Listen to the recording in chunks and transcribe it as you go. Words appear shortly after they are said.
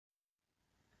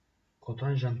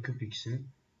Kotanjant küp x'in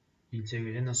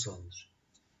integrali nasıl alınır?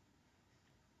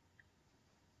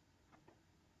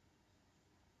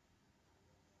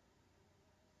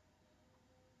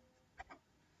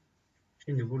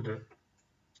 Şimdi burada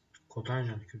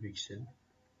kotanjant küp x'in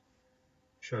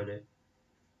şöyle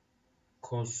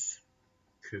cos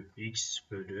küp x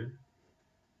bölü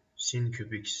sin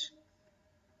küp x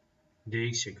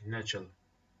dx şeklinde açalım.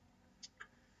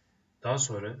 Daha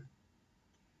sonra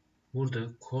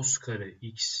burada cos kare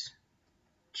x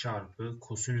çarpı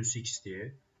kosinüs x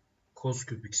diye cos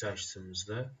küp x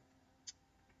açtığımızda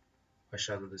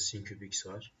aşağıda da sin küp x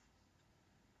var.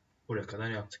 Buraya kadar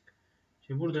yaptık.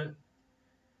 Şimdi burada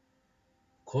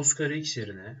cos kare x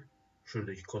yerine,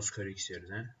 şuradaki cos kare x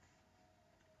yerine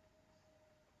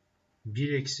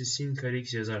 1 eksi sin kare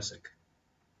x yazarsak,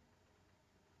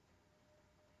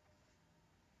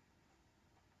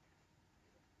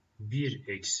 bir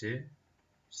eksi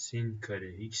sin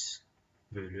kare x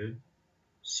bölü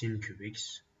sin küp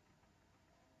x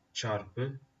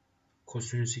çarpı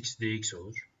kosinüs x dx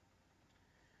olur.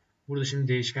 Burada şimdi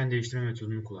değişken değiştirme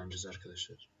metodunu kullanacağız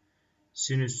arkadaşlar.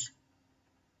 Sinüs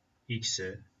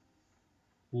x'e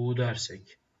u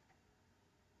dersek,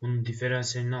 bunun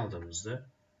diferansiyelini aldığımızda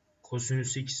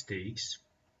kosinüs x dx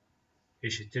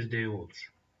eşittir du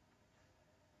olur.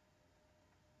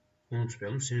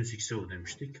 Unutmayalım, sinüs x'e u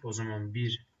demiştik. O zaman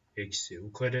 1 eksi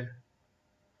u kare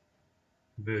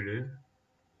bölü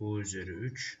u üzeri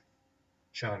 3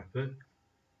 çarpı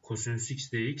kosinüs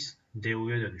x dx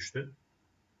du'ya dönüştü.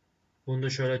 Bunu da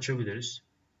şöyle açabiliriz.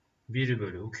 1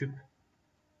 bölü u küp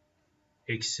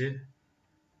eksi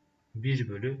 1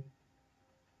 bölü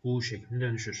u şeklinde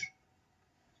dönüşür.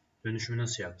 Dönüşümü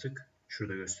nasıl yaptık?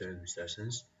 Şurada gösterelim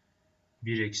isterseniz.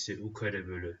 1 eksi u kare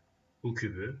bölü u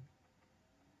kübü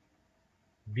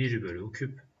 1 bölü u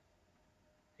küp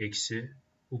eksi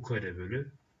u kare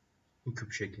bölü u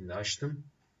küp şeklinde açtım.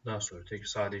 Daha sonra tekrar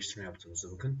sadeleştirme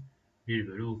yaptığımızda bakın 1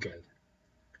 bölü u geldi.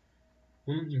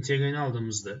 Bunun integralini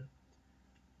aldığımızda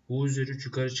u üzeri 3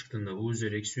 yukarı çıktığında u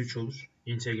üzeri eksi 3 olur.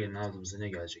 İntegralini aldığımızda ne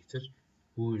gelecektir?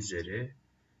 U üzeri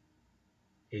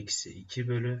eksi 2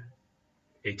 bölü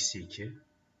eksi 2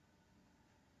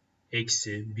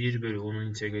 eksi 1 bölü u'nun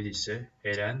integrali ise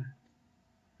ln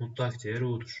mutlak değer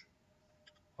u'dur.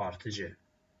 Artı c.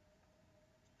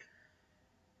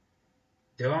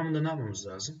 Devamında ne yapmamız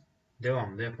lazım?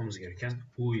 Devamında yapmamız gereken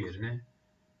u yerine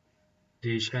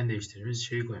değişken değiştirdiğimiz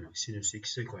şeyi koymak. Sinüs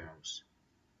x'i koymamız.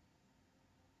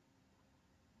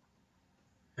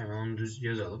 Hemen onu düz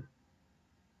yazalım.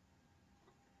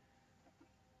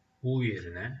 U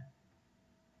yerine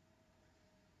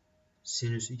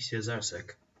sinüs x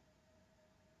yazarsak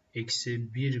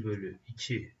eksi 1 bölü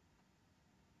 2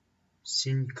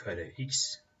 sin kare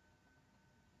x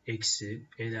eksi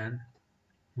ln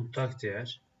mutlak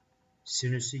değer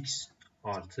sinüs x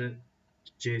artı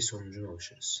c sonucunu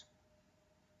oluştururuz.